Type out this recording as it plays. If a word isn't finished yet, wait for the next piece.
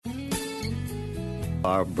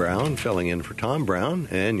Bob Brown filling in for Tom Brown,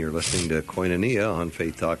 and you're listening to Koinonia on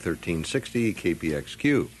Faith Talk 1360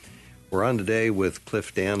 KPXQ. We're on today with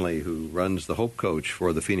Cliff Danley, who runs the Hope Coach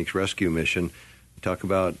for the Phoenix Rescue Mission. We talk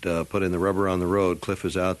about putting the rubber on the road. Cliff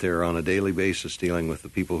is out there on a daily basis dealing with the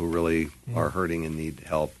people who really are hurting and need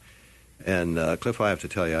help. And Cliff, I have to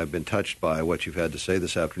tell you, I've been touched by what you've had to say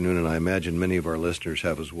this afternoon, and I imagine many of our listeners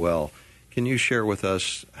have as well. Can you share with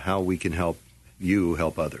us how we can help you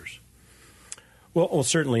help others? Well,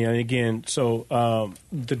 certainly. And again, so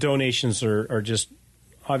the donations are just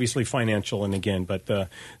obviously financial, and again, but the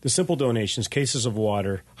simple donations, cases of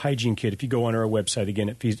water, hygiene kit. If you go on our website, again,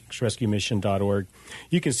 at phoenixrescuemission.org,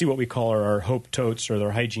 you can see what we call our Hope Totes or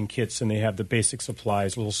their hygiene kits, and they have the basic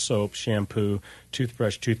supplies, little soap, shampoo,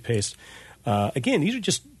 toothbrush, toothpaste. Again, these are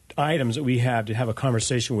just items that we have to have a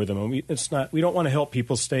conversation with them. And we don't want to help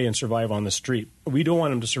people stay and survive on the street. We don't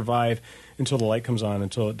want them to survive until the light comes on,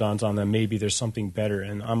 until it dawns on them maybe there's something better,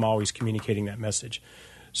 and I'm always communicating that message.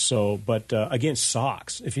 So, but again,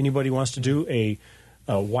 socks. If anybody wants to do a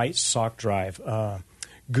white sock drive,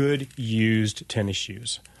 good used tennis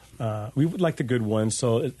shoes. We would like the good ones.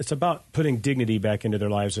 So it's about putting dignity back into their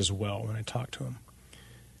lives as well when I talk to them.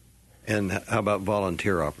 And how about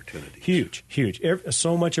volunteer opportunities? Huge.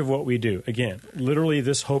 So much of what we do, again, literally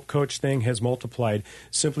this Hope Coach thing has multiplied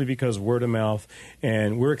simply because word of mouth.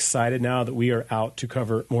 And we're excited now that we are out to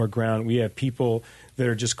cover more ground. We have people that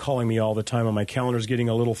are just calling me all the time, and my calendar's getting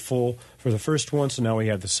a little full for the first one, so now we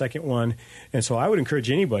have the second one. And so I would encourage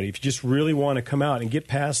anybody, if you just really want to come out and get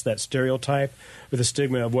past that stereotype or the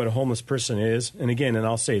stigma of what a homeless person is, and again, and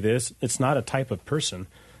I'll say this, it's not a type of person,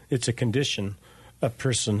 it's a condition a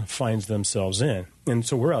person finds themselves in. And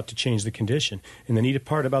so we're out to change the condition. And the neat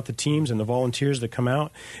part about the teams and the volunteers that come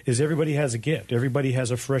out is everybody has a gift. Everybody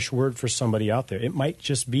has a fresh word for somebody out there. It might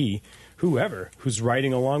just be whoever who's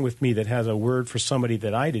riding along with me that has a word for somebody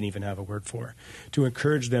that I didn't even have a word for, to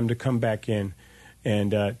encourage them to come back in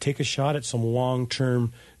and take a shot at some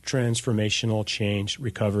long-term transformational change,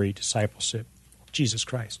 recovery, discipleship, Jesus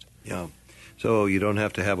Christ. Yeah. So you don't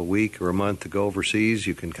have to have a week or a month to go overseas.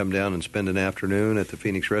 You can come down and spend an afternoon at the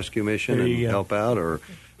Phoenix Rescue Mission and help out, or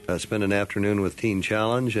spend an afternoon with Teen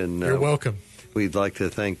Challenge. And you're welcome. We'd like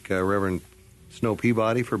to thank Reverend Snow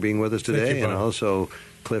Peabody for being with us today, and also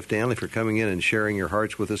Cliff Danley for coming in and sharing your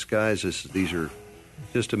hearts with us, guys. These are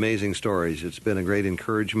just amazing stories. It's been a great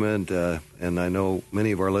encouragement, and I know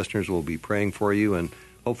many of our listeners will be praying for you and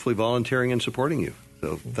hopefully volunteering and supporting you.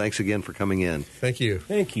 So thanks again for coming in. Thank you.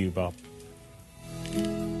 Thank you, Bob.